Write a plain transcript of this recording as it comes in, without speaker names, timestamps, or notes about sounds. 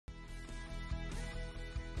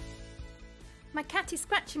My cat is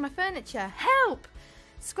scratching my furniture. Help!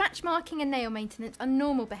 Scratch marking and nail maintenance are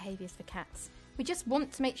normal behaviours for cats. We just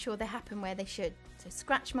want to make sure they happen where they should, so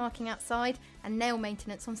scratch marking outside and nail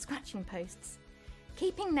maintenance on scratching posts.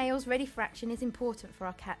 Keeping nails ready for action is important for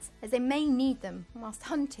our cats, as they may need them whilst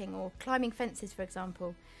hunting or climbing fences, for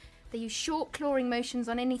example. They use short clawing motions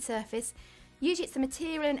on any surface. Usually it's the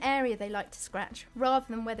material and area they like to scratch, rather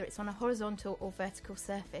than whether it's on a horizontal or vertical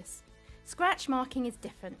surface. Scratch marking is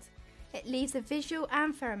different. It leaves a visual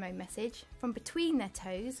and pheromone message from between their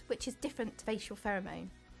toes, which is different to facial pheromone,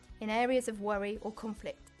 in areas of worry or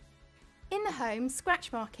conflict. In the home,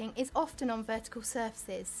 scratch marking is often on vertical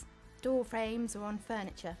surfaces, door frames or on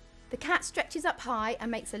furniture. The cat stretches up high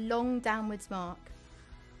and makes a long downwards mark.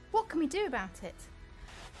 What can we do about it?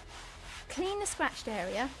 Clean the scratched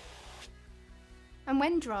area, and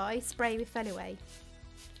when dry, spray with Feliway.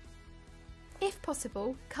 If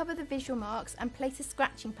possible, cover the visual marks and place a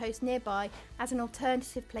scratching post nearby as an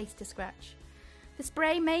alternative place to scratch. The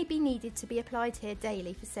spray may be needed to be applied here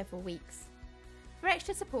daily for several weeks. For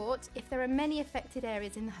extra support, if there are many affected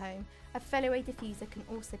areas in the home, a Feliway diffuser can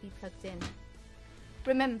also be plugged in.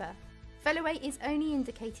 Remember, Feliway is only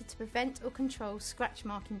indicated to prevent or control scratch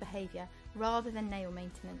marking behaviour rather than nail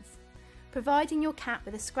maintenance. Providing your cat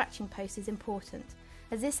with a scratching post is important,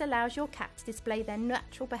 as this allows your cat to display their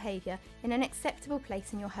natural behaviour in an acceptable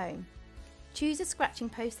place in your home. Choose a scratching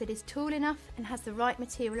post that is tall enough and has the right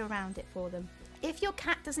material around it for them. If your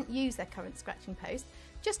cat doesn't use their current scratching post,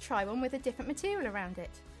 just try one with a different material around it.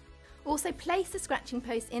 Also, place the scratching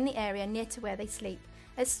post in the area near to where they sleep,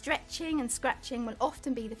 as stretching and scratching will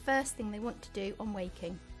often be the first thing they want to do on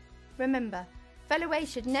waking. Remember, Feliway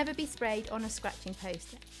should never be sprayed on a scratching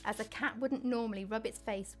post, as a cat wouldn't normally rub its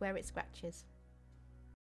face where it scratches.